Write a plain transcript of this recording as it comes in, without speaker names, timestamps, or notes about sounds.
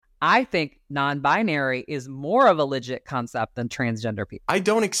I think non-binary is more of a legit concept than transgender people. I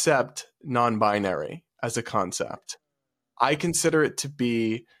don't accept non-binary as a concept. I consider it to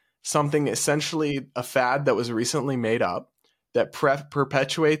be something essentially a fad that was recently made up that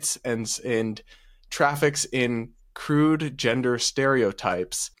perpetuates and traffics in crude gender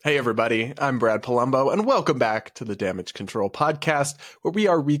stereotypes. Hey everybody, I'm Brad Palumbo, and welcome back to the Damage Control Podcast, where we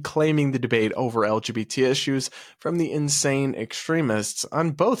are reclaiming the debate over LGBT issues from the insane extremists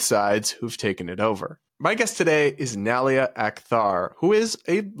on both sides who've taken it over. My guest today is Nalia Akhtar, who is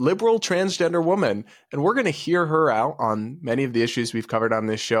a liberal transgender woman, and we're going to hear her out on many of the issues we've covered on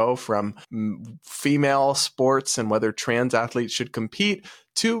this show, from female sports and whether trans athletes should compete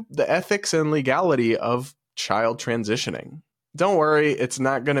to the ethics and legality of child transitioning. Don't worry, it's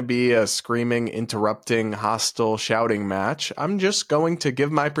not going to be a screaming, interrupting, hostile, shouting match. I'm just going to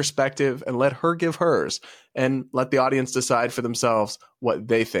give my perspective and let her give hers, and let the audience decide for themselves what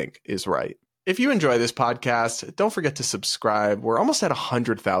they think is right. If you enjoy this podcast, don't forget to subscribe. We're almost at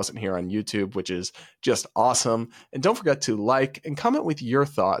 100,000 here on YouTube, which is just awesome. And don't forget to like and comment with your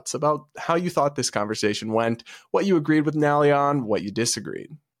thoughts about how you thought this conversation went, what you agreed with Nalia on, what you disagreed.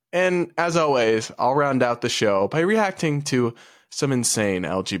 And as always, I'll round out the show by reacting to some insane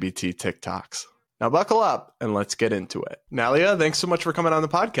LGBT TikToks. Now buckle up and let's get into it. Nalia, thanks so much for coming on the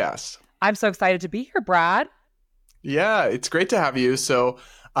podcast. I'm so excited to be here, Brad. Yeah, it's great to have you. So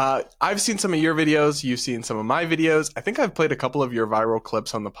I've seen some of your videos. You've seen some of my videos. I think I've played a couple of your viral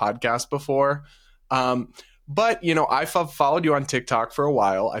clips on the podcast before. But, you know, I've followed you on TikTok for a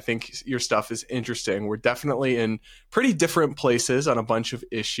while. I think your stuff is interesting. We're definitely in pretty different places on a bunch of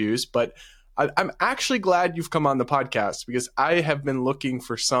issues. But I'm actually glad you've come on the podcast, because I have been looking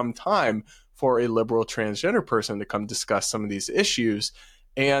for some time for a liberal transgender person to come discuss some of these issues.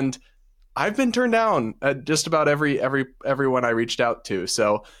 And I've been turned down at just about everyone I reached out to.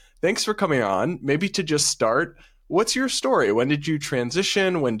 So thanks for coming on. Maybe to just start, what's your story? When did you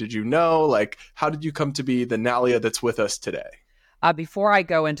transition? When did you know? Like, how did you come to be the Nalia that's with us today? Before I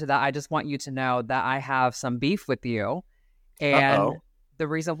go into that, I just want you to know that I have some beef with you. And the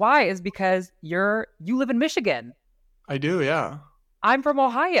reason why is because you live in Michigan. I do, yeah. I'm from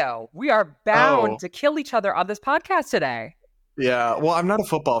Ohio. We are bound to kill each other on this podcast today. Yeah, well, I'm not a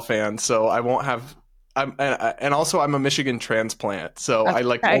football fan, so I won't have. And also, I'm a Michigan transplant, so I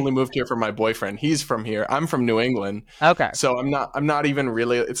only moved here for my boyfriend. He's from here. I'm from New England. Okay, so I'm not even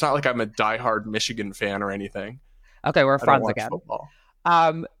really. It's not like I'm a diehard Michigan fan or anything. Okay, we're friends again. Football.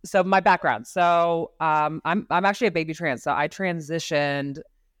 So my background. So I'm actually a baby trans. So I transitioned.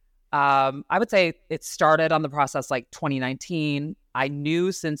 I would say it started on the process like 2019. I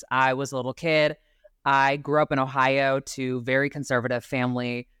knew since I was a little kid. I grew up in Ohio to very conservative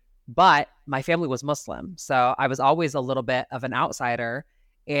family, but my family was Muslim. So I was always a little bit of an outsider.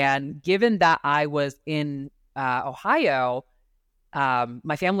 And given that I was in Ohio,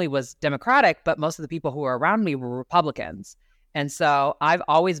 my family was Democratic, but most of the people who were around me were Republicans. And so I've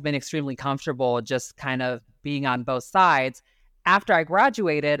always been extremely comfortable just kind of being on both sides. After I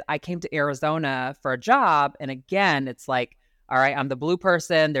graduated, I came to Arizona for a job. And again, it's like, all right, I'm the blue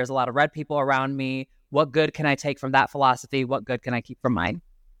person. There's a lot of red people around me. What good can I take from that philosophy? What good can I keep from mine?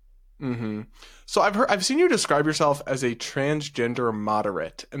 Mm-hmm. So I've seen you describe yourself as a transgender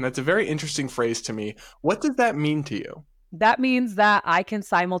moderate, and that's a very interesting phrase to me. What does that mean to you? That means that I can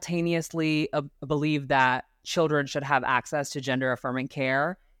simultaneously believe that children should have access to gender affirming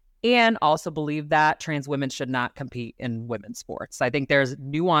care, and also believe that trans women should not compete in women's sports. I think there's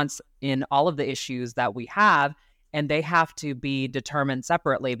nuance in all of the issues that we have, and they have to be determined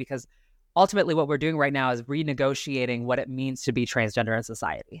separately, because ultimately what we're doing right now is renegotiating what it means to be transgender in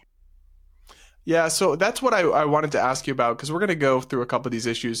society. Yeah, so that's what I wanted to ask you about, because we're going to go through a couple of these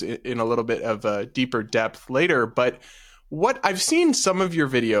issues in a little bit of a deeper depth later. But what I've seen some of your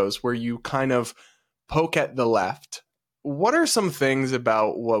videos where you kind of poke at the left. What are some things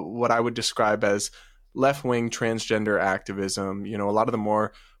about what I would describe as left-wing transgender activism? You know, a lot of the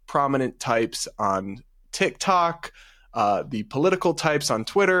more prominent types on TikTok, the political types on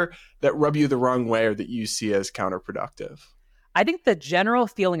Twitter that rub you the wrong way or that you see as counterproductive? I think the general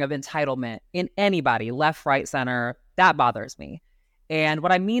feeling of entitlement in anybody, left, right, center, that bothers me. And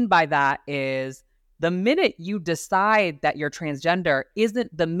what I mean by that is the minute you decide that you're transgender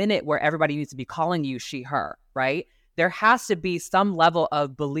isn't the minute where everybody needs to be calling you she, her, right? There has to be some level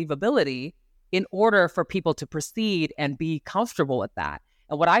of believability in order for people to proceed and be comfortable with that.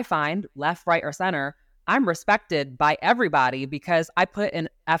 And what I find, left, right, or center, I'm respected by everybody because I put an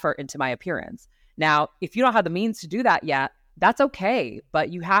effort into my appearance. Now, if you don't have the means to do that yet, that's okay.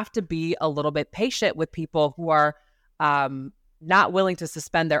 But you have to be a little bit patient with people who are not willing to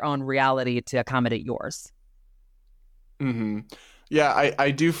suspend their own reality to accommodate yours. Mm-hmm. Yeah,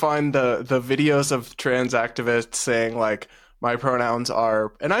 I do find the videos of trans activists saying like my pronouns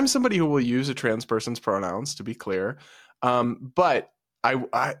are, and I'm somebody who will use a trans person's pronouns, to be clear. But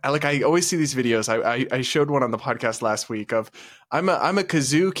I always see these videos. I showed one on the podcast last week of I'm a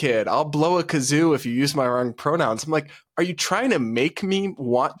kazoo kid. I'll blow a kazoo if you use my wrong pronouns. I'm like, are you trying to make me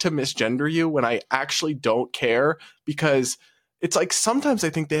want to misgender you when I actually don't care? Because it's like sometimes I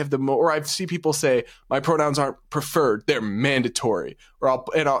think they have or I've seen people say my pronouns aren't preferred, they're mandatory, or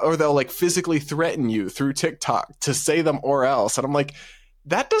they'll like physically threaten you through TikTok to say them or else. And I'm like,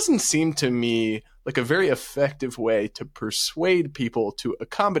 that doesn't seem to me like a very effective way to persuade people to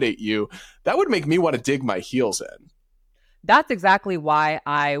accommodate you. That would make me want to dig my heels in. That's exactly why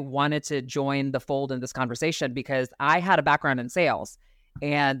I wanted to join the fold in this conversation, because I had a background in sales.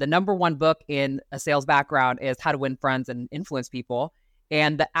 And the number one book in a sales background is How to Win Friends and Influence People.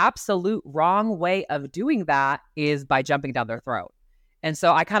 And the absolute wrong way of doing that is by jumping down their throat. And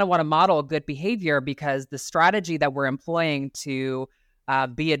so I kind of want to model good behavior, because the strategy that we're employing to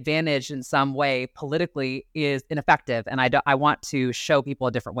be advantaged in some way politically is ineffective. And I want to show people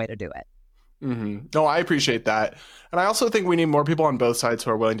a different way to do it. Mm-hmm. No, I appreciate that. And I also think we need more people on both sides who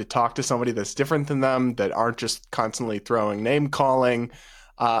are willing to talk to somebody that's different than them, that aren't just constantly throwing name calling.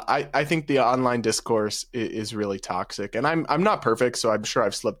 I think the online discourse is really toxic. And I'm not perfect, so I'm sure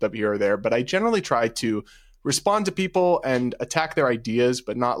I've slipped up here or there, but I generally try to respond to people and attack their ideas,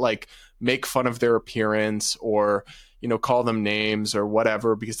 but not like make fun of their appearance or, call them names or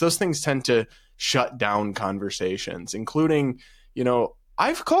whatever, because those things tend to shut down conversations, including,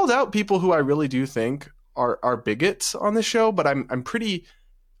 I've called out people who I really do think are bigots on the show, but I'm pretty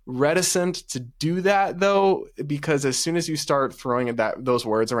reticent to do that though, because as soon as you start throwing those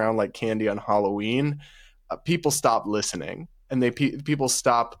words around like candy on Halloween, people stop listening, and people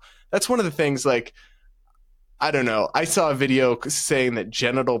stop. That's one of the things. Like, I don't know. I saw a video saying that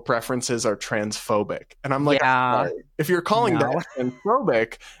genital preferences are transphobic, and I'm like, yeah. If you're calling that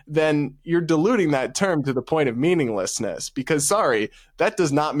transphobic, then you're diluting that term to the point of meaninglessness. Because sorry, that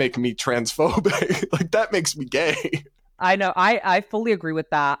does not make me transphobic. Like, that makes me gay. I know. I fully agree with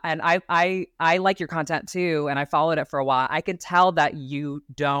that. And I like your content too. And I followed it for a while. I can tell that you're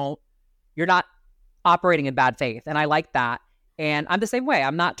not operating in bad faith. And I like that. And I'm the same way.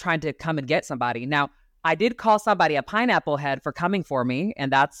 I'm not trying to come and get somebody. Now, I did call somebody a pineapple head for coming for me,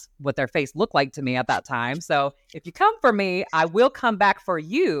 and that's what their face looked like to me at that time. So if you come for me, I will come back for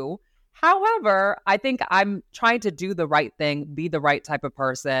you. However, I think I'm trying to do the right thing, be the right type of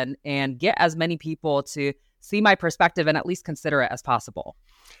person, and get as many people to see my perspective and at least consider it as possible.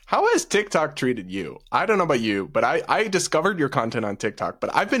 How has TikTok treated you? I don't know about you, but I discovered your content on TikTok,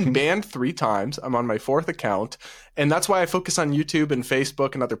 but I've been banned 3 times. I'm on my 4th account, and that's why I focus on YouTube and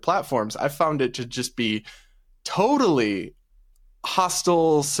Facebook and other platforms. I found it to just be totally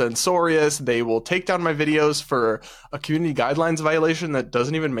hostile, censorious. They will take down my videos for a community guidelines violation that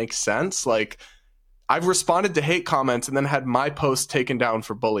doesn't even make sense. Like, I've responded to hate comments and then had my post taken down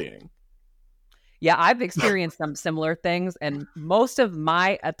for bullying. Yeah, I've experienced some similar things, and most of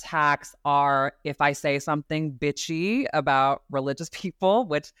my attacks are if I say something bitchy about religious people,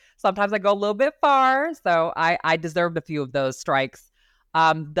 which sometimes I go a little bit far. So I deserved a few of those strikes.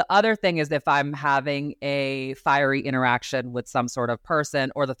 The other thing is if I'm having a fiery interaction with some sort of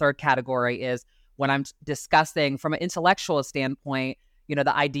person, or the third category is when I'm discussing from an intellectual standpoint,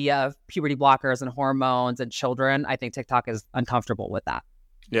 the idea of puberty blockers and hormones and children. I think TikTok is uncomfortable with that.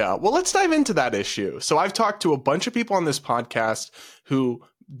 Yeah, well, let's dive into that issue. So I've talked to a bunch of people on this podcast who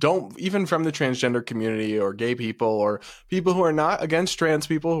don't, even from the transgender community or gay people or people who are not against trans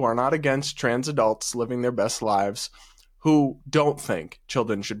people, who are not against trans adults living their best lives, who don't think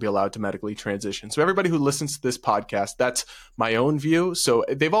children should be allowed to medically transition. So everybody who listens to this podcast, that's my own view. So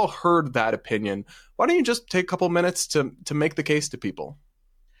they've all heard that opinion. Why don't you just take a couple minutes to make the case to people?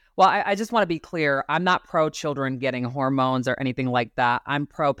 Well, I just want to be clear. I'm not pro children getting hormones or anything like that. I'm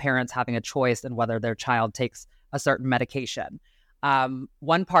pro parents having a choice in whether their child takes a certain medication.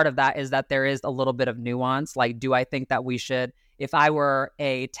 One part of that is that there is a little bit of nuance. Like, do I think that we should, if I were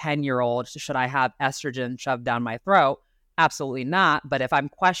a 10-year-old, should I have estrogen shoved down my throat? Absolutely not. But if I'm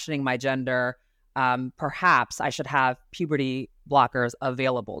questioning my gender, perhaps I should have puberty blockers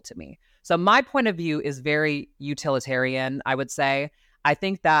available to me. So my point of view is very utilitarian, I would say. I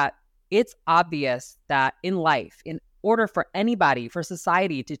think that it's obvious that in life, in order for anybody, for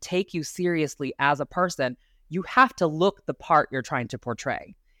society to take you seriously as a person, you have to look the part you're trying to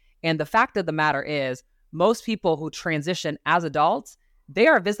portray. And the fact of the matter is, most people who transition as adults, they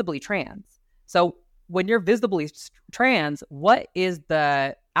are visibly trans. So when you're visibly trans, what is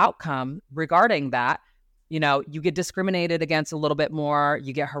the outcome regarding that? You get discriminated against a little bit more,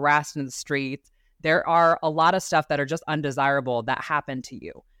 you get harassed in the streets. There are a lot of stuff that are just undesirable that happen to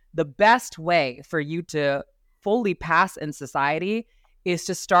you. The best way for you to fully pass in society is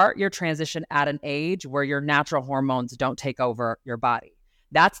to start your transition at an age where your natural hormones don't take over your body.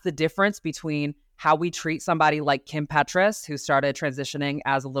 That's the difference between how we treat somebody like Kim Petras, who started transitioning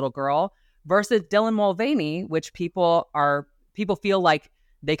as a little girl, versus Dylan Mulvaney, which people feel like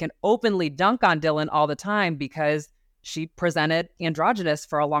they can openly dunk on Dylan all the time because she presented androgynous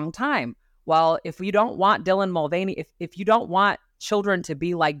for a long time. Well, if you don't want Dylan Mulvaney, if you don't want children to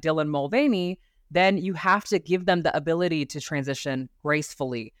be like Dylan Mulvaney, then you have to give them the ability to transition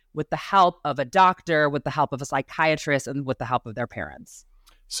gracefully with the help of a doctor, with the help of a psychiatrist, and with the help of their parents.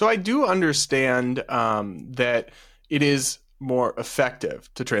 So I do understand that it is more effective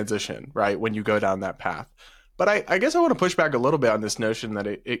to transition, right, when you go down that path. But I guess I want to push back a little bit on this notion that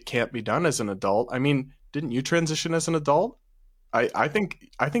it can't be done as an adult. I mean, didn't you transition as an adult? I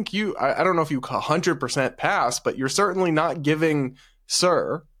think you, I don't know if you 100% pass, but you're certainly not giving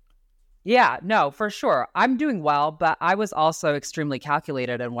sir. Yeah, no, for sure. I'm doing well, but I was also extremely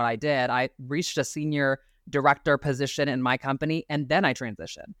calculated in what I did. I reached a senior director position in my company, and then I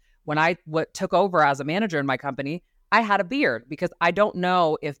transitioned. When I took over as a manager in my company, I had a beard because I don't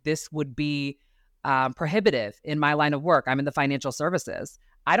know if this would be prohibitive in my line of work. I'm in the financial services.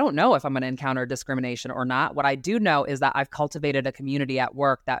 I don't know if I'm going to encounter discrimination or not. What I do know is that I've cultivated a community at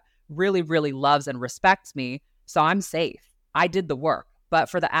work that really, really loves and respects me. So I'm safe. I did the work. But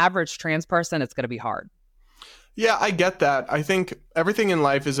for the average trans person, it's going to be hard. Yeah, I get that. I think everything in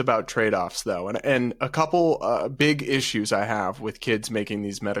life is about trade-offs, though. And a couple big issues I have with kids making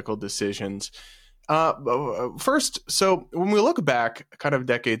these medical decisions. First, so when we look back kind of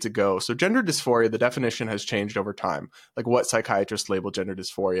decades ago, so gender dysphoria, the definition has changed over time, like what psychiatrists label gender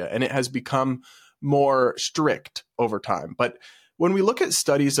dysphoria, and it has become more strict over time. But when we look at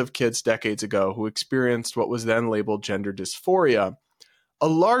studies of kids decades ago who experienced what was then labeled gender dysphoria, a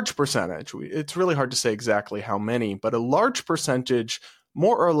large percentage, it's really hard to say exactly how many, but a large percentage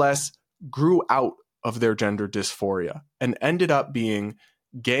more or less grew out of their gender dysphoria and ended up being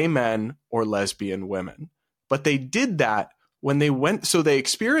gay men or lesbian women. But they did that when they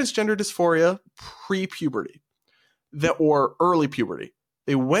experienced gender dysphoria pre-puberty or early puberty.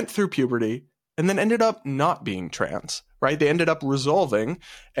 They went through puberty and then ended up not being trans, right? They ended up resolving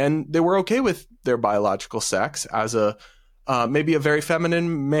and they were okay with their biological sex as maybe a very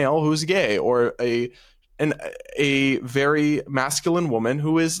feminine male who's gay or a very masculine woman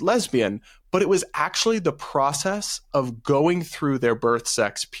who is lesbian. But it was actually the process of going through their birth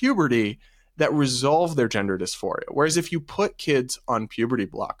sex puberty that resolved their gender dysphoria. Whereas if you put kids on puberty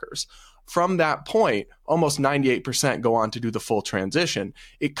blockers, from that point, almost 98% go on to do the full transition.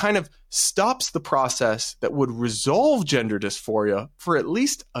 It kind of stops the process that would resolve gender dysphoria for at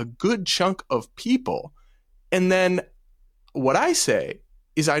least a good chunk of people. And then what I say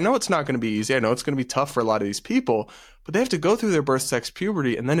is I know it's not going to be easy. I know it's going to be tough for a lot of these people, but they have to go through their birth sex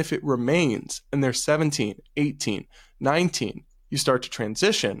puberty. And then if it remains and they're 17, 18, 19, you start to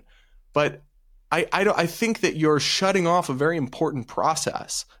transition. But I think that you're shutting off a very important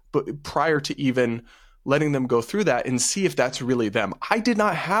process, but prior to even letting them go through that and see if that's really them. I did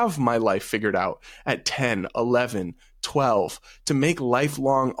not have my life figured out at 10, 11, 12 to make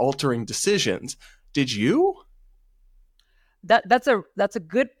lifelong altering decisions. Did you? That's a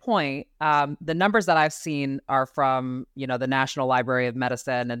good point. The numbers that I've seen are from, the National Library of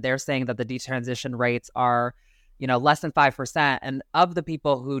Medicine, and they're saying that the detransition rates are, less than 5%. And of the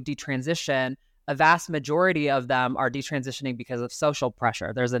people who detransition, a vast majority of them are detransitioning because of social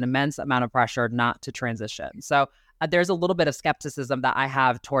pressure. There's an immense amount of pressure not to transition. So there's a little bit of skepticism that I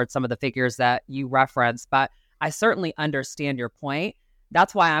have towards some of the figures that you referenced, but I certainly understand your point.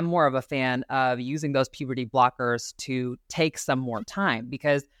 That's why I'm more of a fan of using those puberty blockers to take some more time,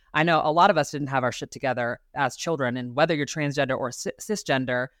 because I know a lot of us didn't have our shit together as children, and whether you're transgender or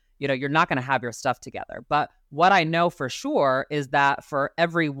cisgender, you're not going to have your stuff together. But what I know for sure is that for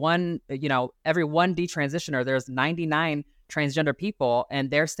every one detransitioner, there's 99 transgender people,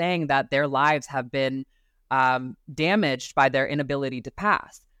 and they're saying that their lives have been damaged by their inability to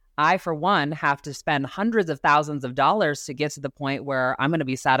pass. I, for one, have to spend hundreds of thousands of dollars to get to the point where I'm going to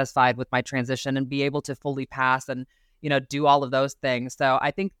be satisfied with my transition and be able to fully pass and, do all of those things. So I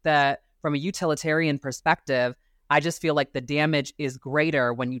think that from a utilitarian perspective, I just feel like the damage is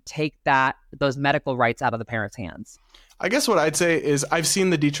greater when you take those medical rights out of the parents' hands. I guess what I'd say is I've seen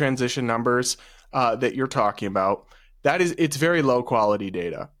the detransition numbers that you're talking about. it's very low quality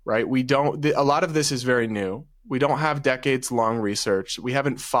data, right? A lot of this is very new. We don't have decades long research. We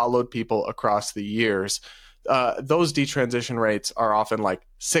haven't followed people across the years. Those detransition rates are often like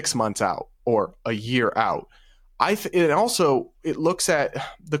 6 months out or a year out. And also, it looks at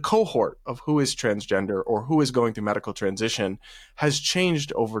the cohort of who is transgender or who is going through medical transition has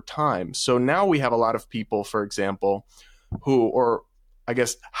changed over time. So now we have a lot of people, for example, or I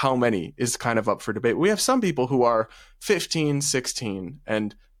guess how many is kind of up for debate. We have some people who are 15, 16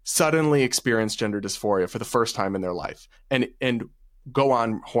 and suddenly experience gender dysphoria for the first time in their life and go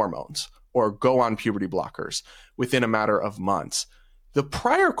on hormones or go on puberty blockers within a matter of months. The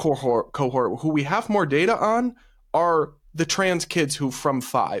prior cohort who we have more data on are the trans kids who from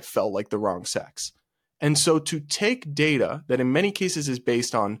 5 felt like the wrong sex. And so to take data that in many cases is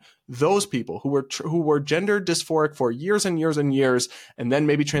based on those people who were gender dysphoric for years and years and years, and then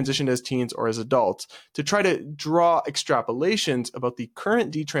maybe transitioned as teens or as adults, to try to draw extrapolations about the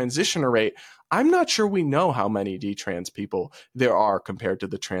current detransitioner rate, I'm not sure we know how many detrans people there are compared to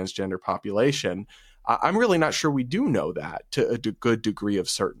the transgender population. I'm really not sure we do know that to a good degree of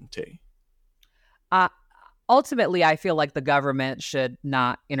certainty. Ultimately, I feel like the government should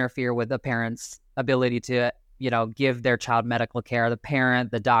not interfere with the parents' ability to, give their child medical care, the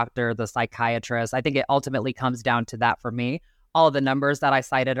parent, the doctor, the psychiatrist. I think it ultimately comes down to that for me. All of the numbers that I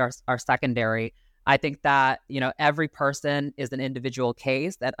cited are secondary. I think that, every person is an individual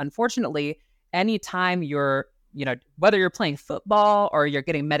case, that unfortunately, anytime you're, whether you're playing football or you're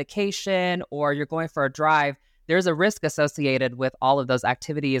getting medication or you're going for a drive, there's a risk associated with all of those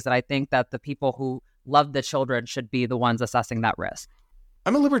activities. And I think that the people who love the children should be the ones assessing that risk.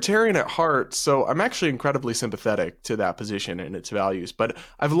 I'm a libertarian at heart, so I'm actually incredibly sympathetic to that position and its values. But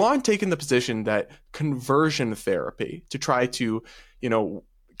I've long taken the position that conversion therapy to try to,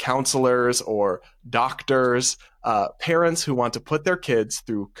 counselors or doctors, parents who want to put their kids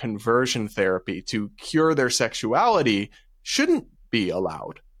through conversion therapy to cure their sexuality shouldn't be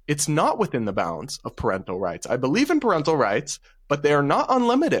allowed. It's not within the bounds of parental rights. I believe in parental rights, but they are not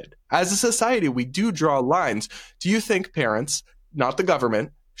unlimited. As a society, we do draw lines. Do you think parents, not the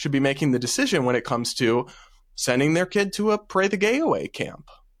government, should be making the decision when it comes to sending their kid to a Pray the Gay Away camp?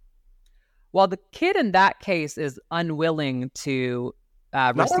 Well, the kid in that case is unwilling to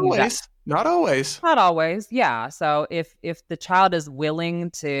receive that. Not always. Yeah. So if the child is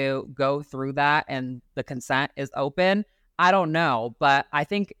willing to go through that and the consent is open, I don't know. But I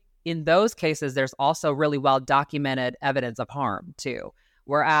think in those cases, there's also really well documented evidence of harm too.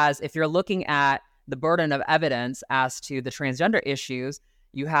 Whereas if you're looking at the burden of evidence as to the transgender issues,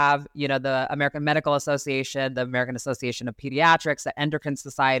 you have, the American Medical Association, the American Association of Pediatrics, the Endocrine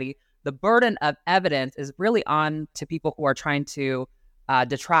Society. The burden of evidence is really on to people who are trying to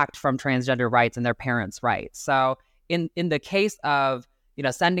detract from transgender rights and their parents' rights. So in the case of,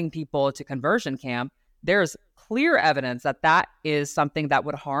 sending people to conversion camp, there's clear evidence that is something that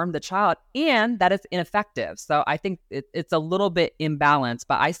would harm the child and that it's ineffective. So I think it's a little bit imbalanced,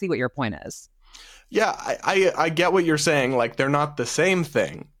 but I see what your point is. Yeah, I get what you're saying. Like, they're not the same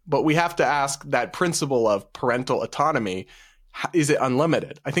thing, but we have to ask that principle of parental autonomy. Is it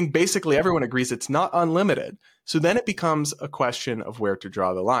unlimited? I think basically everyone agrees it's not unlimited. So then it becomes a question of where to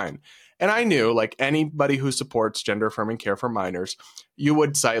draw the line. And I knew, like anybody who supports gender affirming care for minors, you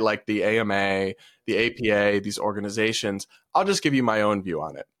would cite like the AMA, the APA, these organizations. I'll just give you my own view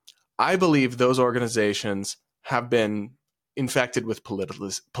on it. I believe those organizations have been infected with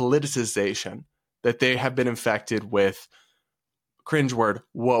politicization, that they have been infected with, cringe word,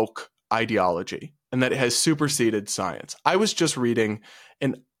 woke ideology, and that it has superseded science. I was just reading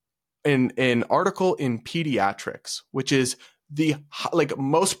an article in Pediatrics, which is the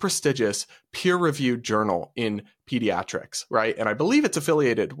most prestigious peer-reviewed journal in pediatrics, right? And I believe it's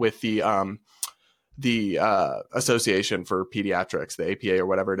affiliated with the Association for Pediatrics, the APA or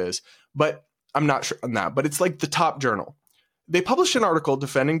whatever it is, but I'm not sure on that. But it's like the top journal. They published an article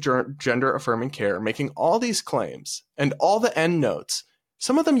defending gender affirming care, making all these claims and all the end notes.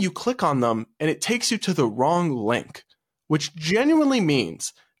 Some of them you click on them and it takes you to the wrong link, which genuinely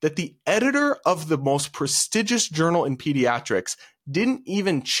means that the editor of the most prestigious journal in pediatrics didn't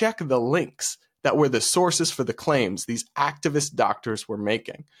even check the links that were the sources for the claims these activist doctors were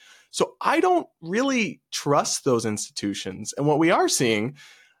making. So I don't really trust those institutions. And what we are seeing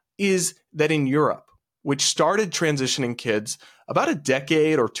is that in Europe, which started transitioning kids about a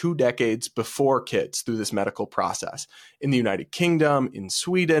decade or 2 decades before kids through this medical process, in the United Kingdom, in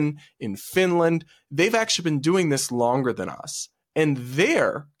Sweden, in Finland, they've actually been doing this longer than us. And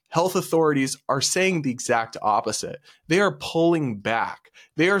their health authorities are saying the exact opposite. They are pulling back.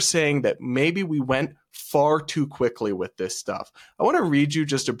 They are saying that maybe we went far too quickly with this stuff. I want to read you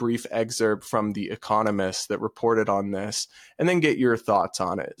just a brief excerpt from The Economist that reported on this and then get your thoughts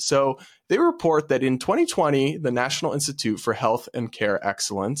on it. So they report that in 2020, the National Institute for Health and Care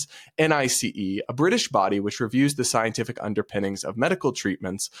Excellence, NICE, a British body which reviews the scientific underpinnings of medical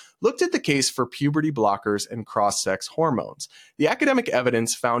treatments, looked at the case for puberty blockers and cross-sex hormones. The academic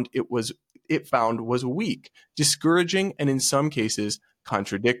evidence it found was weak, discouraging, and in some cases,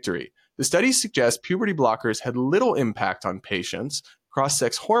 contradictory. The study suggests puberty blockers had little impact on patients.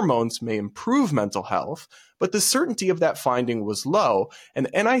 Cross-sex hormones may improve mental health, but the certainty of that finding was low, and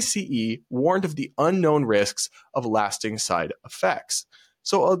NICE warned of the unknown risks of lasting side effects.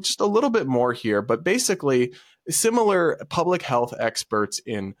 So just a little bit more here, but basically, similar public health experts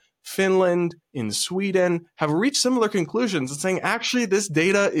in Finland, in Sweden, have reached similar conclusions and saying, actually, this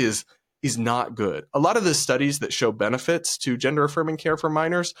data is not good. A lot of the studies that show benefits to gender-affirming care for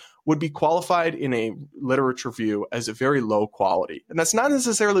minors would be qualified in a literature review as a very low quality. And that's not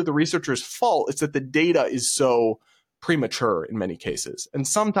necessarily the researcher's fault. It's that the data is so premature in many cases. And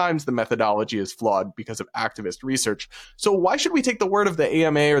sometimes the methodology is flawed because of activist research. So why should we take the word of the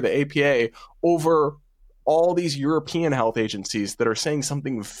AMA or the APA over all these European health agencies that are saying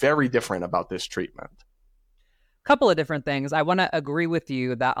something very different about this treatment? Couple of different things. I want to agree with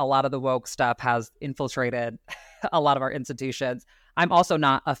you that a lot of the woke stuff has infiltrated a lot of our institutions. I'm also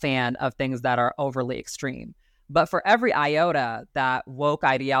not a fan of things that are overly extreme. But for every iota that woke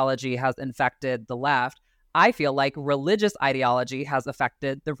ideology has infected the left, I feel like religious ideology has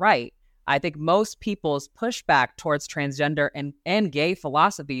affected the right. I think most people's pushback towards transgender and gay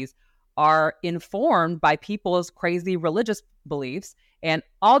philosophies are informed by people's crazy religious beliefs. And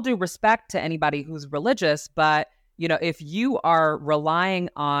all due respect to anybody who's religious, but if you are relying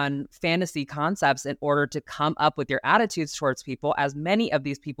on fantasy concepts in order to come up with your attitudes towards people, as many of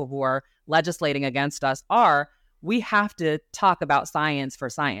these people who are legislating against us are, we have to talk about science for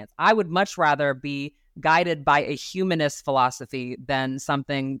science. I would much rather be guided by a humanist philosophy than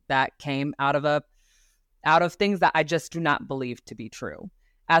something that came out of things that I just do not believe to be true.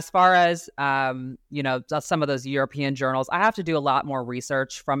 As far as, some of those European journals, I have to do a lot more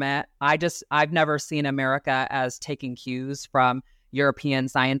research from it. I've never seen America as taking cues from European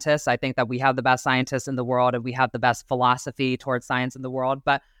scientists. I think that we have the best scientists in the world and we have the best philosophy towards science in the world,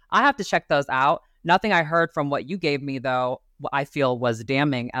 but I have to check those out. Nothing I heard from what you gave me, though, I feel was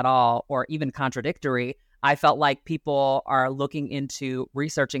damning at all or even contradictory. I felt like people are looking into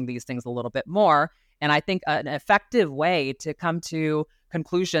researching these things a little bit more. And I think an effective way to come to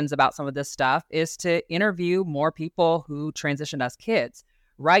conclusions about some of this stuff is to interview more people who transitioned as kids.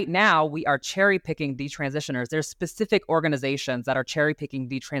 Right now, we are cherry picking detransitioners. There's specific organizations that are cherry picking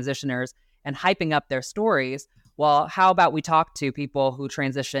detransitioners and hyping up their stories. Well, how about we talk to people who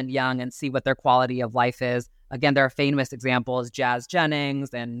transitioned young and see what their quality of life is? Again, there are famous examples, Jazz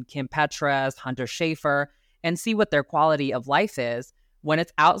Jennings and Kim Petras, Hunter Schafer, and see what their quality of life is. When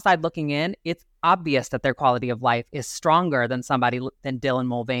it's outside looking in, it's obvious that their quality of life is stronger than Dylan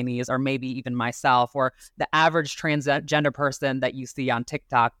Mulvaney's, or maybe even myself, or the average transgender person that you see on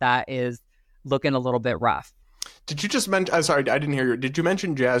TikTok that is looking a little bit rough. Did you just mention, I'm sorry, I didn't hear you. Did you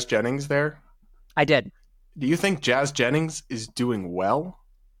mention Jazz Jennings there? I did. Do you think Jazz Jennings is doing well?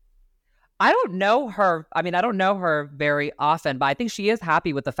 I don't know her. I mean, I don't know her very often, but I think she is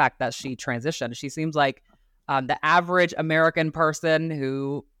happy with the fact that she transitioned. She seems like the average American person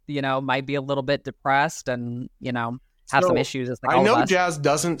who, might be a little bit depressed and, have some issues. Like I know Jazz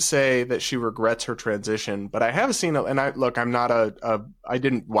doesn't say that she regrets her transition, but I have seen, I'm not I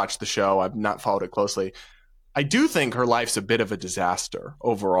didn't watch the show. I've not followed it closely. I do think her life's a bit of a disaster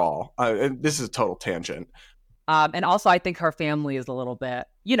overall. And this is a total tangent. And also, I think her family is a little bit,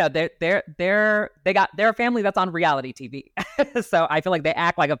 they're a family that's on reality TV. So I feel like they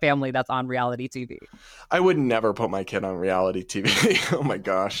act like a family that's on reality TV. I would never put my kid on reality TV. Oh my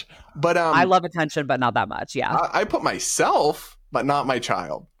gosh! But I love attention, but not that much. Yeah, I put myself, but not my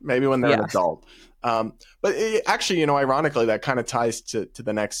child. Maybe when they're an adult. But actually, ironically, that kind of ties to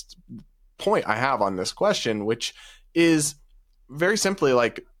the next point I have on this question, which is very simply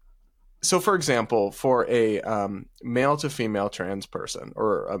like. So, for example, for a male to female trans person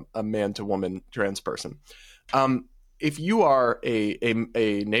or a man to woman trans person, if you are a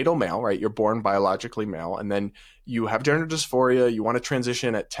natal male, right, you're born biologically male, and then you have gender dysphoria, you want to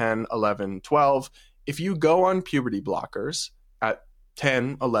transition at 10, 11, 12, if you go on puberty blockers at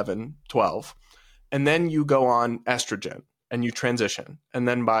 10, 11, 12, and then you go on estrogen and you transition, and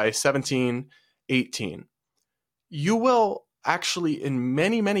then by 17, 18, you will actually, in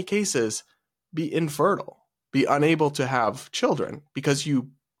many, many cases, be infertile, be unable to have children because you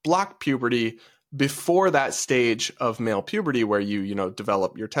block puberty before that stage of male puberty where you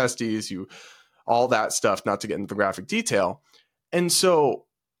develop your testes, all that stuff, not to get into the graphic detail. And so,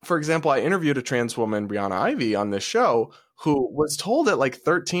 for example, I interviewed a trans woman, Brianna Ivy, on this show, who was told at like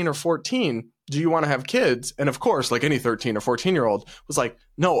 13 or 14, do you want to have kids? And of course, like any 13 or 14-year-old was like,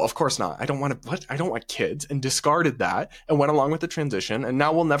 no, of course not. I don't want kids, and discarded that and went along with the transition. And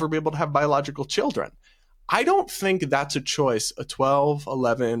now we'll never be able to have biological children. I don't think that's a choice, a 12,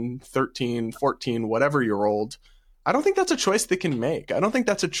 11, 13, 14, whatever year old. I don't think that's a choice they can make. I don't think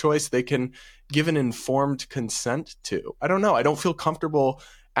that's a choice they can give an informed consent to. I don't know. I don't feel comfortable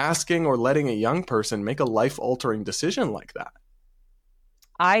asking or letting a young person make a life-altering decision like that.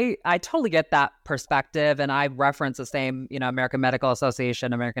 I totally get that perspective, and I reference the same, American Medical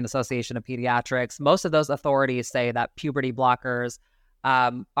Association, American Association of Pediatrics. Most of those authorities say that puberty blockers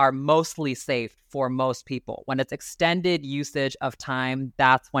are mostly safe for most people. When it's extended usage of time,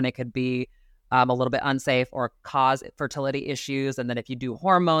 that's when it could be a little bit unsafe or cause fertility issues. And then if you do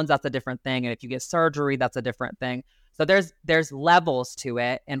hormones, that's a different thing. And if you get surgery, that's a different thing. So there's levels to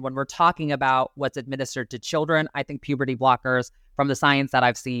it. And when we're talking about what's administered to children, I think puberty blockers, from the science that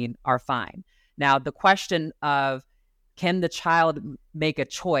I've seen, are fine. Now, the question of, can the child make a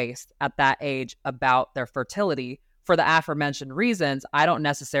choice at that age about their fertility? For the aforementioned reasons, I don't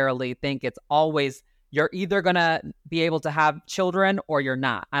necessarily think it's always you're either going to be able to have children or you're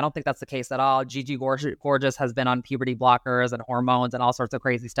not. I don't think that's the case at all. Gigi Gorgeous has been on puberty blockers and hormones and all sorts of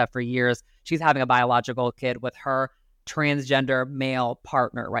crazy stuff for years. She's having a biological kid with her transgender male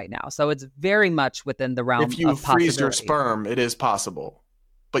partner right now. So it's very much within the realm of possibility. If you freeze your sperm, it is possible.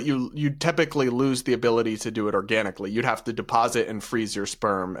 But you typically lose the ability to do it organically. You'd have to deposit and freeze your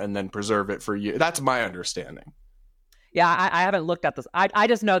sperm and then preserve it for you. That's my understanding. Yeah, I haven't looked at this. I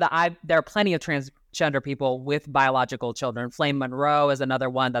just know that there are plenty of transgender people with biological children. Flame Monroe is another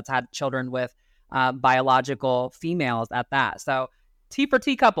one that's had children with biological females at that. So T for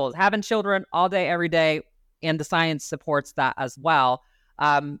T couples, having children all day, every day, and the science supports that as well.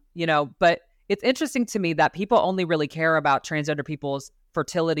 But it's interesting to me that people only really care about transgender people's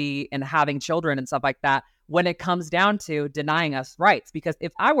fertility and having children and stuff like that when it comes down to denying us rights. Because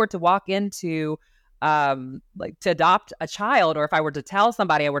if I were to walk into to adopt a child, or if I were to tell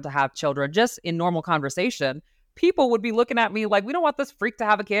somebody I were to have children just in normal conversation, people would be looking at me like, we don't want this freak to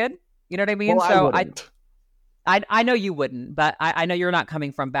have a kid. You know what I mean? Well, so I wouldn't. I know you wouldn't, but I know you're not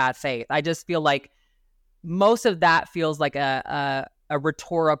coming from bad faith. I just feel like most of that feels like a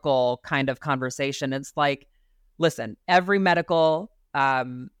rhetorical kind of conversation. It's like, listen, every medical, a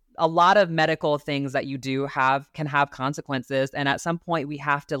lot of medical things that you do can have consequences. And at some point we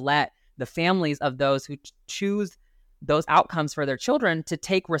have to let the families of those who choose those outcomes for their children to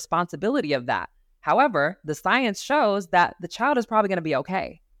take responsibility of that. However, the science shows that the child is probably going to be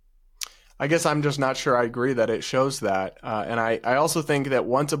okay. I guess I'm just not sure I agree that it shows that. And I also think that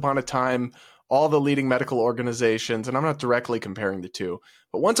once upon a time, all the leading medical organizations, and I'm not directly comparing the two,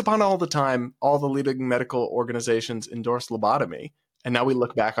 but once upon all the time, all the leading medical organizations endorsed lobotomy. And now we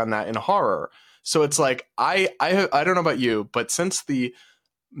look back on that in horror. So it's like, I don't know about you, but since the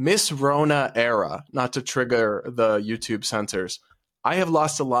Miss Rona era, not to trigger the YouTube censors, I have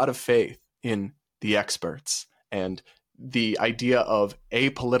lost a lot of faith in the experts and the idea of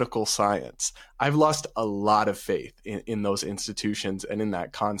apolitical science. I've lost a lot of faith in those institutions and in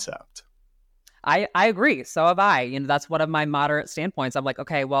that concept. I agree. So have I. That's one of my moderate standpoints. I'm like,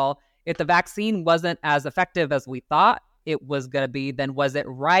 okay, well, if the vaccine wasn't as effective as we thought it was going to be, then was it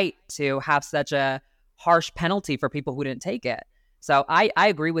right to have such a harsh penalty for people who didn't take it? So I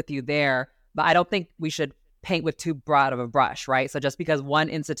agree with you there, but I don't think we should paint with too broad of a brush, right? So just because one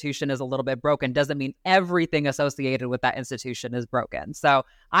institution is a little bit broken doesn't mean everything associated with that institution is broken. So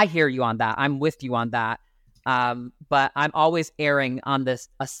I hear you on that. I'm with you on that. But I'm always erring on this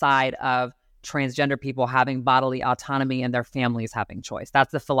aside of transgender people having bodily autonomy and their families having choice.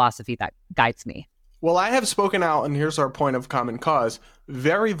 That's the philosophy that guides me. Well, I have spoken out, and here's our point of common cause,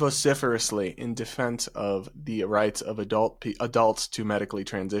 very vociferously in defense of the rights of adults to medically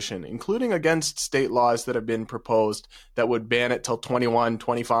transition, including against state laws that have been proposed that would ban it till 21,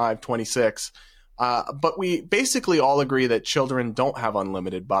 25, 26. But we basically all agree that children don't have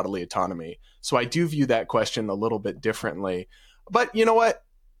unlimited bodily autonomy. So I do view that question a little bit differently. But you know what?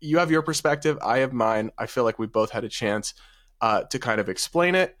 You have your perspective. I have mine. I feel like we both had a chance to kind of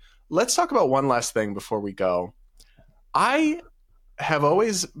explain it. Let's talk about one last thing before we go. I have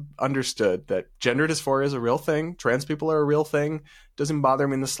always understood that gender dysphoria is a real thing. Trans people are a real thing. Doesn't bother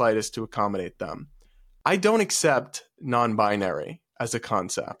me in the slightest to accommodate them. I don't accept non-binary as a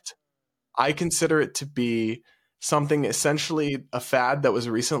concept. I consider it to be something essentially a fad that was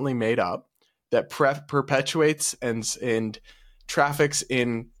recently made up that perpetuates and traffics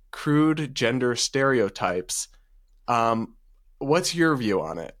in crude gender stereotypes. What's your view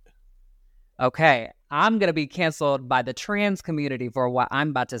on it? Okay, I'm going to be canceled by the trans community for what I'm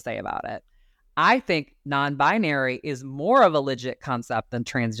about to say about it. I think non-binary is more of a legit concept than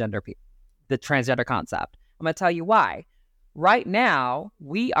the transgender concept. I'm going to tell you why. Right now,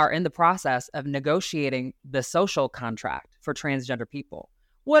 we are in the process of negotiating the social contract for transgender people.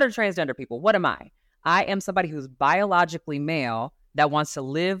 What are transgender people? What am I? I am somebody who's biologically male that wants to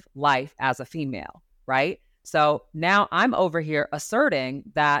live life as a female, right? So now I'm over here asserting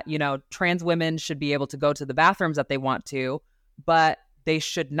that, trans women should be able to go to the bathrooms that they want to, but they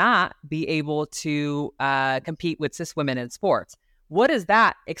should not be able to compete with cis women in sports. What is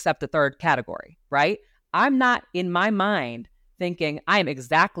that except the third category, right? I'm not, in my mind, thinking I am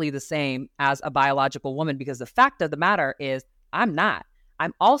exactly the same as a biological woman, because the fact of the matter is I'm not.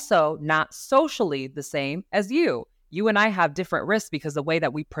 I'm also not socially the same as you. You and I have different risks because the way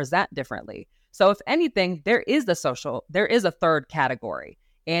that we present differently. So if anything, there is a third category,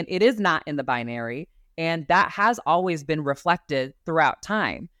 and it is not in the binary. And that has always been reflected throughout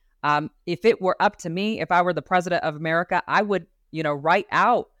time. If it were up to me, if I were the president of America, I would, write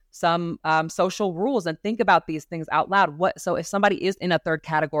out some social rules and think about these things out loud. So if somebody is in a third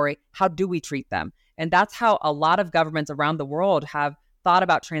category, how do we treat them? And that's how a lot of governments around the world have thought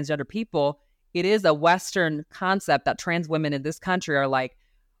about transgender people. It is a Western concept that trans women in this country are like,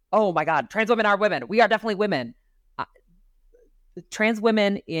 oh my God, trans women are women. We are definitely women. Trans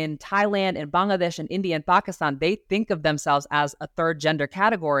women in Thailand and Bangladesh and India and Pakistan, they think of themselves as a third gender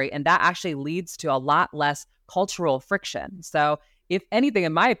category, and that actually leads to a lot less cultural friction. So if anything,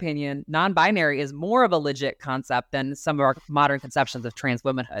 in my opinion, non-binary is more of a legit concept than some of our modern conceptions of trans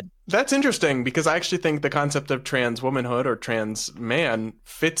womanhood. That's interesting, because I actually think the concept of trans womanhood or trans man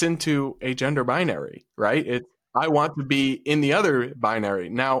fits into a gender binary, right? I want to be in the other binary.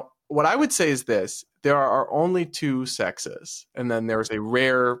 Now, what I would say is this: there are only two sexes, and then there's a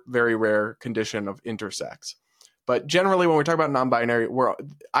rare, very rare condition of intersex. But generally, when we talk about non-binary,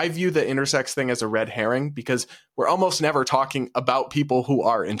 I view the intersex thing as a red herring, because we're almost never talking about people who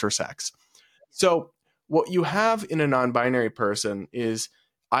are intersex. So what you have in a non-binary person is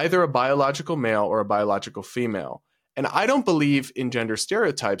either a biological male or a biological female. And I don't believe in gender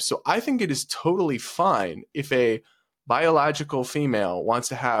stereotypes, so I think it is totally fine if a biological female wants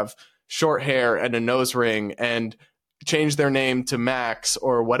to have short hair and a nose ring and change their name to Max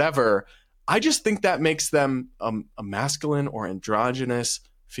or whatever. I just think that makes them a masculine or androgynous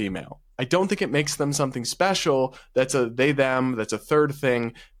female. I don't think it makes them something special that's a they, them, that's a third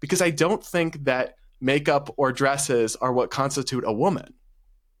thing, because I don't think that makeup or dresses are what constitute a woman.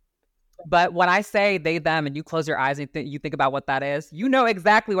 But when I say they, them, and you close your eyes and you think about what that is, you know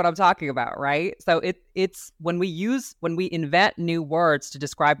exactly what I'm talking about, right? So it's when we invent new words to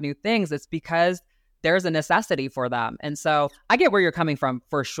describe new things, it's because there's a necessity for them. And so I get where you're coming from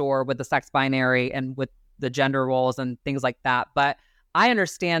for sure with the sex binary and with the gender roles and things like that. But I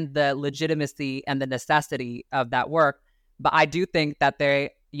understand the legitimacy and the necessity of that work. But I do think that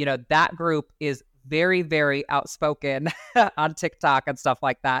that group is very, very outspoken on TikTok and stuff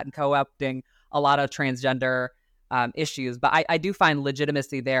like that, and co-opting a lot of transgender issues. But I do find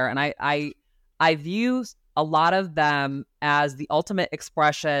legitimacy there. And I view a lot of them as the ultimate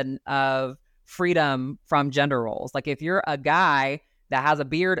expression of freedom from gender roles. Like if you're a guy that has a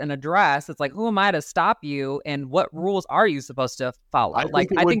beard and a dress, it's like, who am I to stop you? And what rules are you supposed to follow? I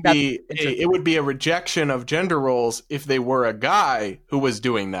think it would be a rejection of gender roles if they were a guy who was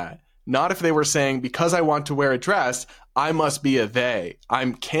doing that. Not if they were saying, because I want to wear a dress, I must be a they. I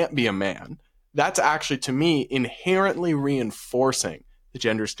can't be a man. That's actually, to me, inherently reinforcing the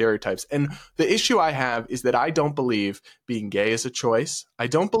gender stereotypes. And the issue I have is that I don't believe being gay is a choice. I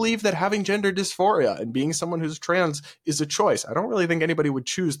don't believe that having gender dysphoria and being someone who's trans is a choice. I don't really think anybody would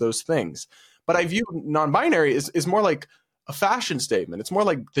choose those things. But I view non-binary is more like a fashion statement. It's more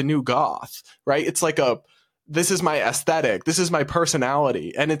like the new goth, right? It's like this is my aesthetic, this is my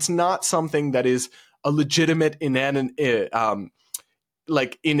personality. And it's not something that is a legitimate innate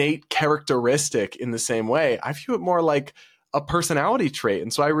characteristic in the same way. I view it more like a personality trait.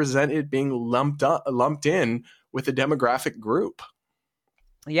 And so I resent it being lumped in with a demographic group.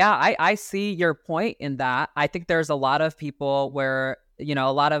 Yeah, I see your point in that. I think there's a lot of people where,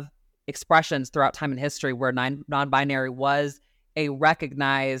 a lot of expressions throughout time and history where non-binary was a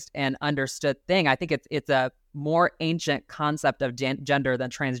recognized and understood thing. I think it's a more ancient concept of gender than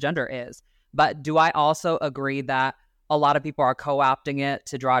transgender is. But do I also agree that a lot of people are co-opting it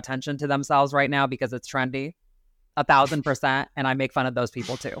to draw attention to themselves right now because it's trendy? 1,000%. And I make fun of those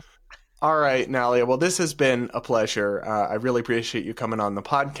people too. All right, Nalia. Well, this has been a pleasure. I really appreciate you coming on the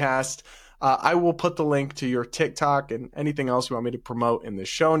podcast. I will put the link to your TikTok and anything else you want me to promote in the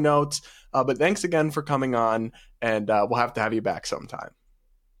show notes. But thanks again for coming on, and we'll have to have you back sometime.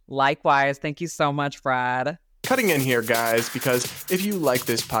 Likewise. Thank you so much, Brad. Cutting in here, guys, because if you like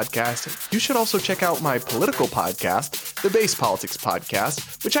this podcast, you should also check out my political podcast, the Base Politics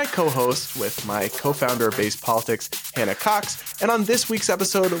Podcast, which I co-host with my co-founder of Base Politics, Hannah Cox. And on this week's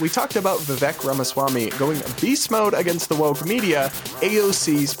episode, we talked about Vivek Ramaswamy going beast mode against the woke media,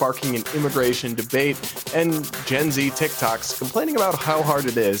 AOC sparking an immigration debate, and Gen Z TikToks complaining about how hard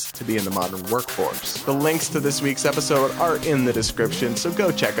it is to be in the modern workforce. The links to this week's episode are in the description, so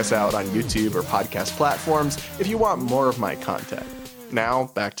go check us out on YouTube or podcast platforms if you want more of my content.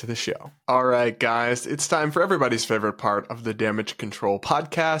 Now, back to the show. All right, guys, it's time for everybody's favorite part of the Damage Control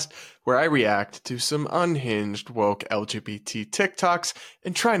podcast, where I react to some unhinged woke LGBT TikToks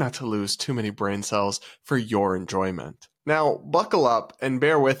and try not to lose too many brain cells for your enjoyment. Now, buckle up and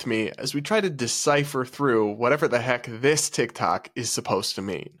bear with me as we try to decipher through whatever the heck this TikTok is supposed to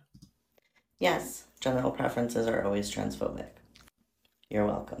mean. Yes, genital preferences are always transphobic. You're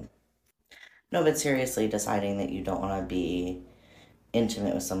welcome. No, but seriously, deciding that you don't want to be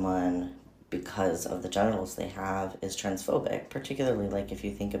intimate with someone because of the genitals they have is transphobic, particularly like if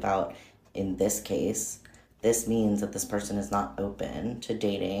you think about, in this case, this means that this person is not open to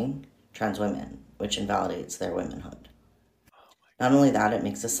dating trans women, which invalidates their womanhood. Not only that, it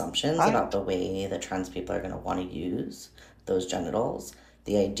makes assumptions about the way that trans people are going to want to use those genitals.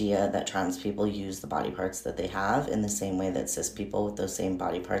 The idea that trans people use the body parts that they have in the same way that cis people with those same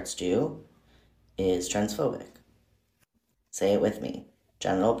body parts do is transphobic. Say it with me.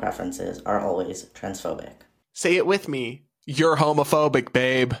 Genital preferences are always transphobic. Say it with me. You're homophobic,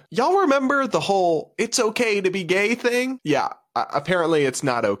 babe. Y'all remember the whole "it's okay to be gay" thing? Yeah, apparently it's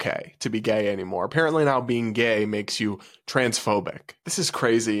not okay to be gay anymore. Apparently now being gay makes you transphobic. This is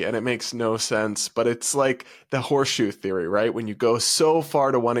crazy and it makes no sense, but it's like the horseshoe theory, right? When you go so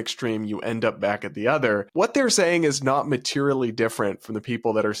far to one extreme, you end up back at the other. What they're saying is not materially different from the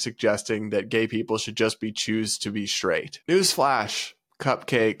people that are suggesting that gay people should just choose to be straight. Newsflash.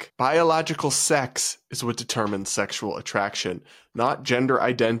 Cupcake. Biological sex is what determines sexual attraction, not gender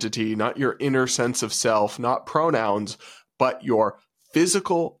identity, not your inner sense of self, not pronouns, but your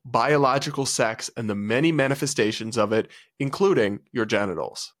physical, biological sex and the many manifestations of it, including your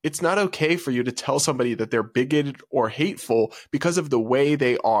genitals. It's not okay for you to tell somebody that they're bigoted or hateful because of the way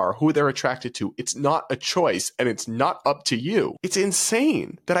they are, who they're attracted to. It's not a choice and it's not up to you. It's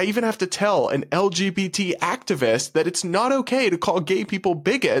insane that I even have to tell an LGBT activist that it's not okay to call gay people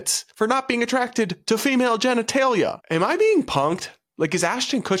bigots for not being attracted to female genitalia. Am I being punked? Like, is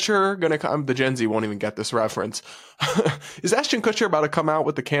Ashton Kutcher going to come? The Gen Z won't even get this reference. Is Ashton Kutcher about to come out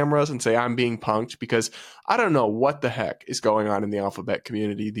with the cameras and say, I'm being punked? Because I don't know what the heck is going on in the alphabet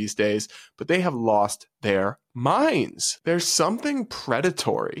community these days, but they have lost their minds. There's something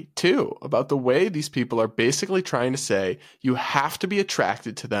predatory, too, about the way these people are basically trying to say you have to be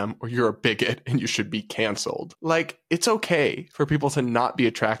attracted to them or you're a bigot and you should be canceled. Like, it's okay for people to not be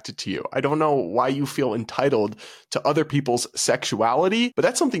attracted to you. I don't know why you feel entitled to other people's sexuality, but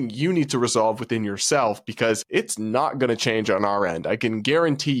that's something you need to resolve within yourself because it's not going to change on our end. I can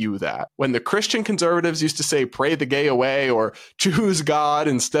guarantee you that. When the Christian conservatives used to say, pray the gay away or choose God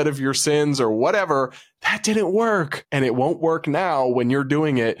instead of your sins or whatever, that didn't work. And it won't work now when you're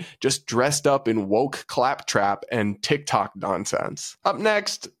doing it just dressed up in woke claptrap and TikTok nonsense. Up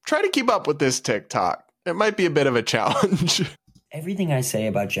next, try to keep up with this TikTok. It might be a bit of a challenge. Everything I say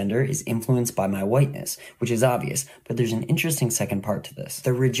about gender is influenced by my whiteness, which is obvious, but there's an interesting second part to this.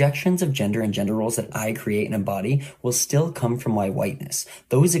 The rejections of gender and gender roles that I create and embody will still come from my whiteness,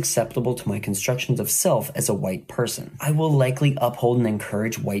 those acceptable to my constructions of self as a white person. I will likely uphold and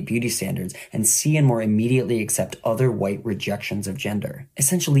encourage white beauty standards and see and more immediately accept other white rejections of gender.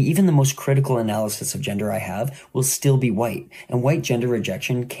 Essentially, even the most critical analysis of gender I have will still be white, and white gender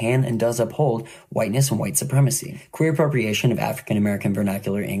rejection can and does uphold whiteness and white supremacy. Queer appropriation of African-American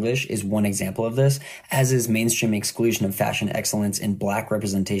vernacular English is one example of this, as is mainstream exclusion of fashion excellence in black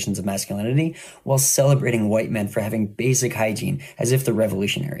representations of masculinity, while celebrating white men for having basic hygiene as if they're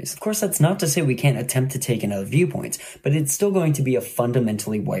revolutionaries. Of course, that's not to say we can't attempt to take in other viewpoints, but it's still going to be a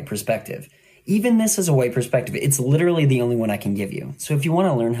fundamentally white perspective. Even this is a white perspective. It's literally the only one I can give you. So if you want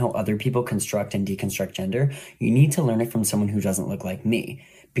to learn how other people construct and deconstruct gender, you need to learn it from someone who doesn't look like me.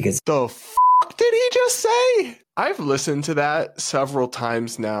 Because the did he just say? I've listened to that several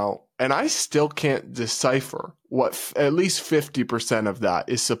times now, and I still can't decipher what at least 50% of that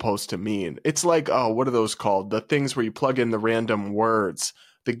is supposed to mean. It's like, oh, what are those called? The things where you plug in the random words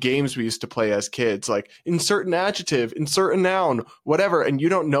the games we used to play as kids, like insert an adjective, insert a noun, whatever, and you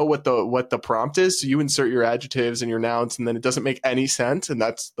don't know what the prompt is, so you insert your adjectives and your nouns, and then it doesn't make any sense, and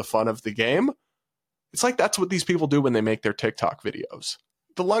that's the fun of the game. It's like that's what these people do when they make their TikTok videos.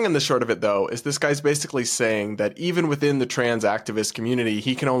 The long and the short of it, though, is this guy's basically saying that even within the trans activist community,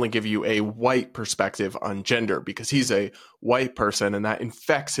 he can only give you a white perspective on gender because he's a white person, and that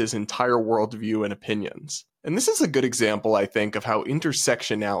infects his entire worldview and opinions. And this is a good example, I think, of how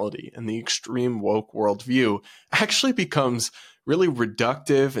intersectionality and the extreme woke worldview actually becomes really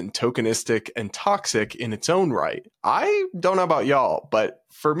reductive and tokenistic and toxic in its own right. I don't know about y'all, but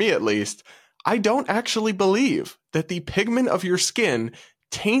for me at least, I don't actually believe that the pigment of your skin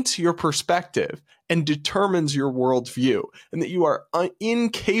taints your perspective and determines your worldview, and that you are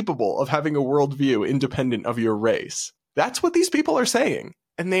incapable of having a worldview independent of your race. That's what these people are saying,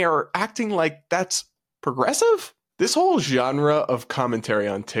 and they are acting like that's progressive. This whole genre of commentary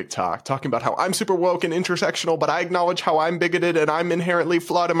on TikTok, talking about how I'm super woke and intersectional, but I acknowledge how I'm bigoted and I'm inherently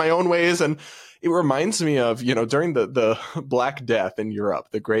flawed in my own ways, and it reminds me of, during the Black Death in Europe,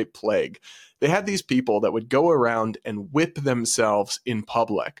 the Great Plague, they had these people that would go around and whip themselves in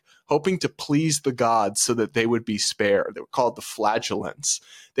public, hoping to please the gods so that they would be spared. They were called the flagellants.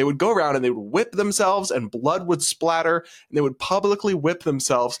 They would go around and they would whip themselves and blood would splatter, and they would publicly whip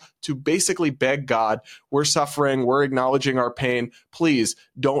themselves to basically beg God, we're suffering, we're acknowledging our pain, please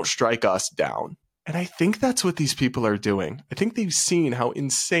don't strike us down. And I think that's what these people are doing. I think they've seen how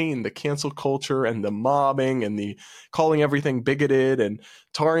insane the cancel culture and the mobbing and the calling everything bigoted and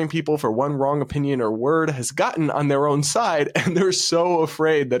tarring people for one wrong opinion or word has gotten on their own side. And they're so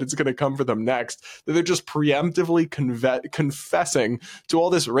afraid that it's going to come for them next that they're just preemptively confessing to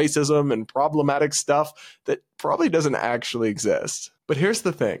all this racism and problematic stuff that probably doesn't actually exist. But here's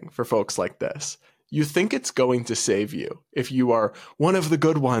the thing for folks like this. You think it's going to save you if you are one of the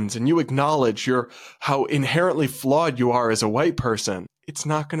good ones and you acknowledge how inherently flawed you are as a white person. It's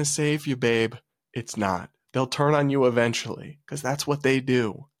not going to save you, babe. It's not. They'll turn on you eventually because that's what they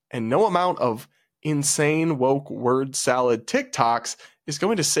do. And no amount of insane woke word salad TikToks is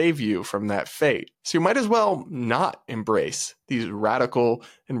going to save you from that fate. So you might as well not embrace these radical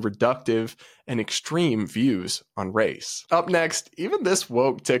and reductive and extreme views on race. Up next, even this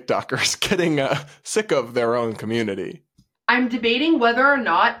woke TikToker is getting sick of their own community. I'm debating whether or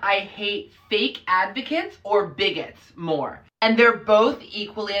not I hate fake advocates or bigots more. And they're both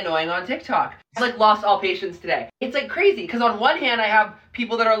equally annoying on TikTok. I lost all patience today. It's crazy because on one hand I have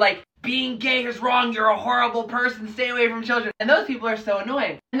people that are like, being gay is wrong, you're a horrible person, stay away from children. And those people are so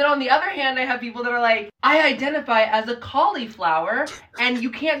annoying. And then on the other hand, I have people that are like, I identify as a cauliflower and you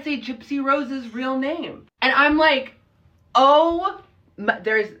can't say Gypsy Rose's real name. And I'm like,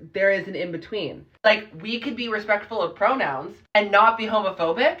 there is an in-between. We could be respectful of pronouns and not be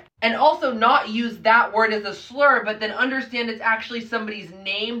homophobic and also not use that word as a slur, but then understand it's actually somebody's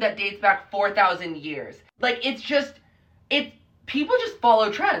name that dates back 4,000 years. People just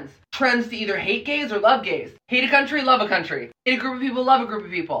follow trends. Trends to either hate gays or love gays. Hate a country, love a country. Hate a group of people, love a group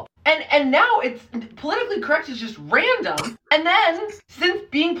of people. And now it's politically correct is just random. And then, since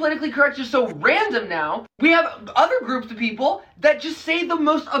being politically correct is so random now, we have other groups of people that just say the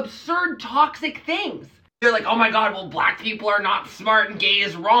most absurd, toxic things. They're like, oh my god, well, black people are not smart and gay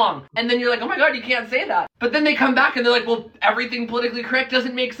is wrong. And then you're like, oh my god, you can't say that. But then they come back and they're like, well, everything politically correct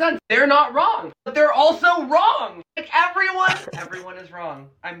doesn't make sense. They're not wrong, but they're also wrong. Everyone is wrong.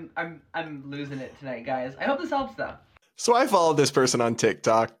 I'm losing it tonight, guys. I hope this helps though. So I followed this person on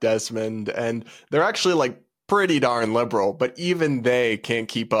TikTok, Desmond, and they're actually pretty darn liberal, but even they can't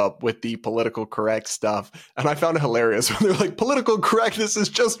keep up with the political correct stuff. And I found it hilarious when they're like, political correctness is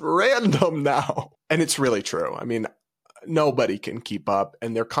just random now. And it's really true. I mean, nobody can keep up,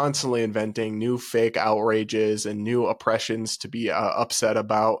 and they're constantly inventing new fake outrages and new oppressions to be upset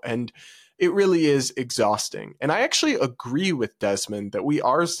about. And it really is exhausting. And I actually agree with Desmond that we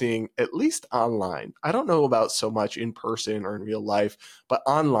are seeing, at least online, I don't know about so much in person or in real life, but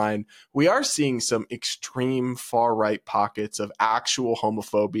online, we are seeing some extreme far-right pockets of actual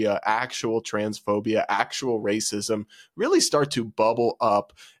homophobia, actual transphobia, actual racism really start to bubble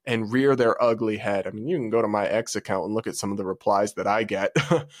up and rear their ugly head. I mean, you can go to my X account and look at some of the replies that I get,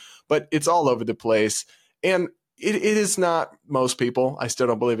 but it's all over the place. And it is not most people. I still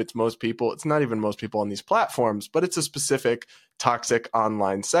don't believe it's most people. It's not even most people on these platforms, but it's a specific toxic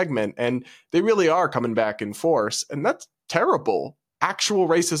online segment. And they really are coming back in force. And that's terrible. actual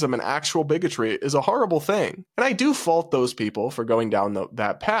racism and actual bigotry is a horrible thing. And I do fault those people for going down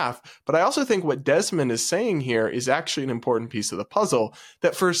that path. But I also think what Desmond is saying here is actually an important piece of the puzzle,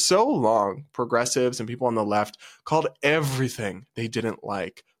 that for so long, progressives and people on the left called everything they didn't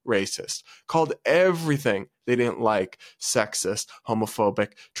like racist, called everything they didn't like sexist,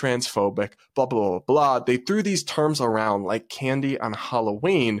 homophobic, transphobic, blah, blah, blah, blah. They threw these terms around like candy on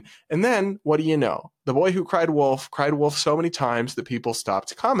Halloween. And then what do you know? The boy who cried wolf so many times that people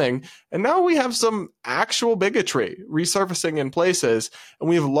stopped coming. And now we have some actual bigotry resurfacing in places. And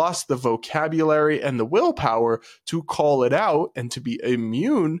we have lost the vocabulary and the willpower to call it out and to be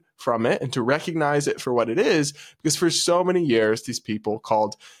immune from it and to recognize it for what it is. Because for so many years, these people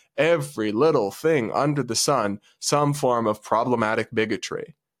called every little thing under the sun some form of problematic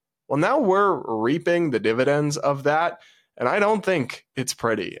bigotry. Well, now we're reaping the dividends of that. And I don't think it's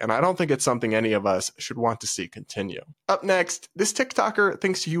pretty. And I don't think it's something any of us should want to see continue. Up next, this TikToker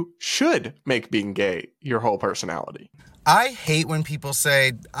thinks you should make being gay your whole personality. I hate when people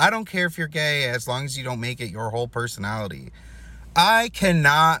say, I don't care if you're gay as long as you don't make it your whole personality. I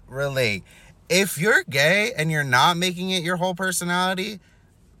cannot relate. If you're gay and you're not making it your whole personality,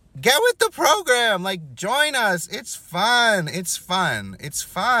 get with the program. Like, join us. It's fun. It's fun. It's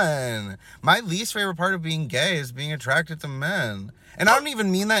fun. My least favorite part of being gay is being attracted to men. And I don't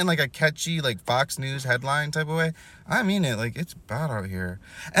even mean that in like a catchy, like Fox News headline type of way. I mean it like it's bad out here.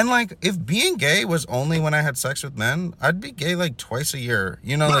 And like, if being gay was only when I had sex with men, I'd be gay like twice a year.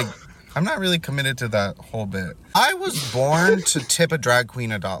 You know, like, I'm not really committed to that whole bit. I was born to tip a drag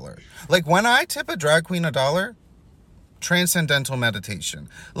queen $1. Like, when I tip a drag queen $1, transcendental meditation.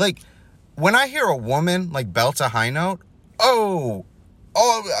 Like, when I hear a woman like belt a high note,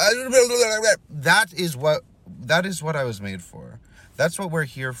 that is what I was made for. That's what we're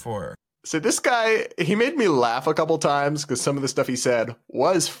here for. So this guy, he made me laugh a couple times because some of the stuff he said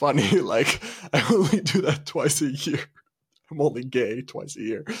was funny. Like, I only do that twice a year. I'm only gay twice a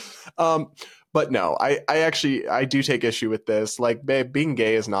year. But no, I do take issue with this. Like, babe, being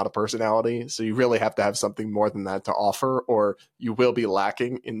gay is not a personality. So you really have to have something more than that to offer, or you will be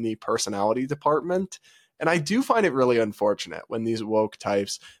lacking in the personality department. And I do find it really unfortunate when these woke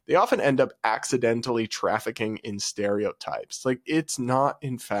types, they often end up accidentally trafficking in stereotypes. Like, it's not,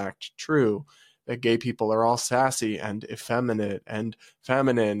 in fact, true that gay people are all sassy and effeminate and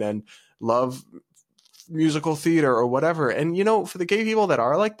feminine and love musical theater or whatever. And, you know, for the gay people that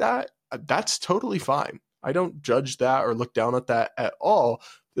are like that, that's totally fine. I don't judge that or look down at that at all.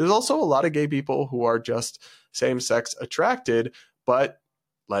 There's also a lot of gay people who are just same-sex attracted, but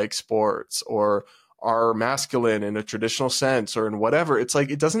like sports or are masculine in a traditional sense or in whatever. It's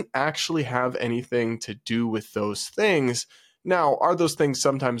like, it doesn't actually have anything to do with those things. Now, are those things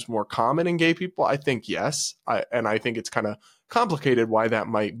sometimes more common in gay people? I think yes. And I think it's kind of complicated why that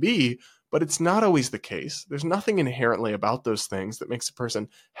might be, but it's not always the case. There's nothing inherently about those things that makes a person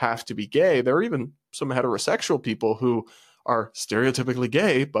have to be gay. There are even some heterosexual people who are stereotypically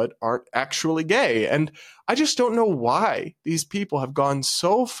gay, but aren't actually gay. And I just don't know why these people have gone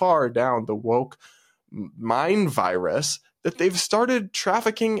so far down the woke mind virus that they've started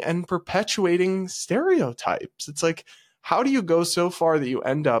trafficking and perpetuating stereotypes. It's like, how do you go so far that you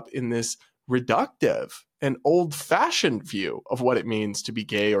end up in this reductive and old-fashioned view of what it means to be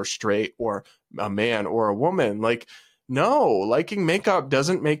gay or straight or a man or a woman? Like, no, liking makeup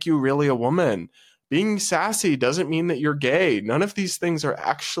doesn't make you really a woman. Being sassy doesn't mean that you're gay. None of these things are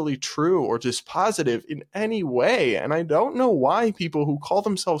actually true or just positive in any way. And I don't know why people who call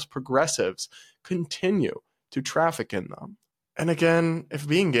themselves progressives continue to traffic in them. And again, if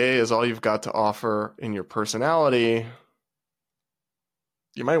being gay is all you've got to offer in your personality,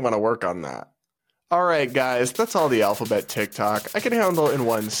 you might want to work on that. All right, guys, that's all the alphabet TikTok I can handle in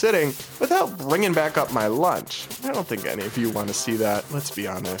one sitting without bringing back up my lunch. I don't think any of you want to see that, let's be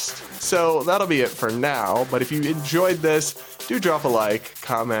honest. So that'll be it for now, but if you enjoyed this, do drop a like,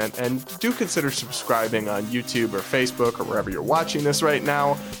 comment, and do consider subscribing on YouTube or Facebook or wherever you're watching this right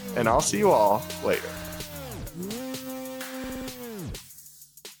now, and I'll see you all later.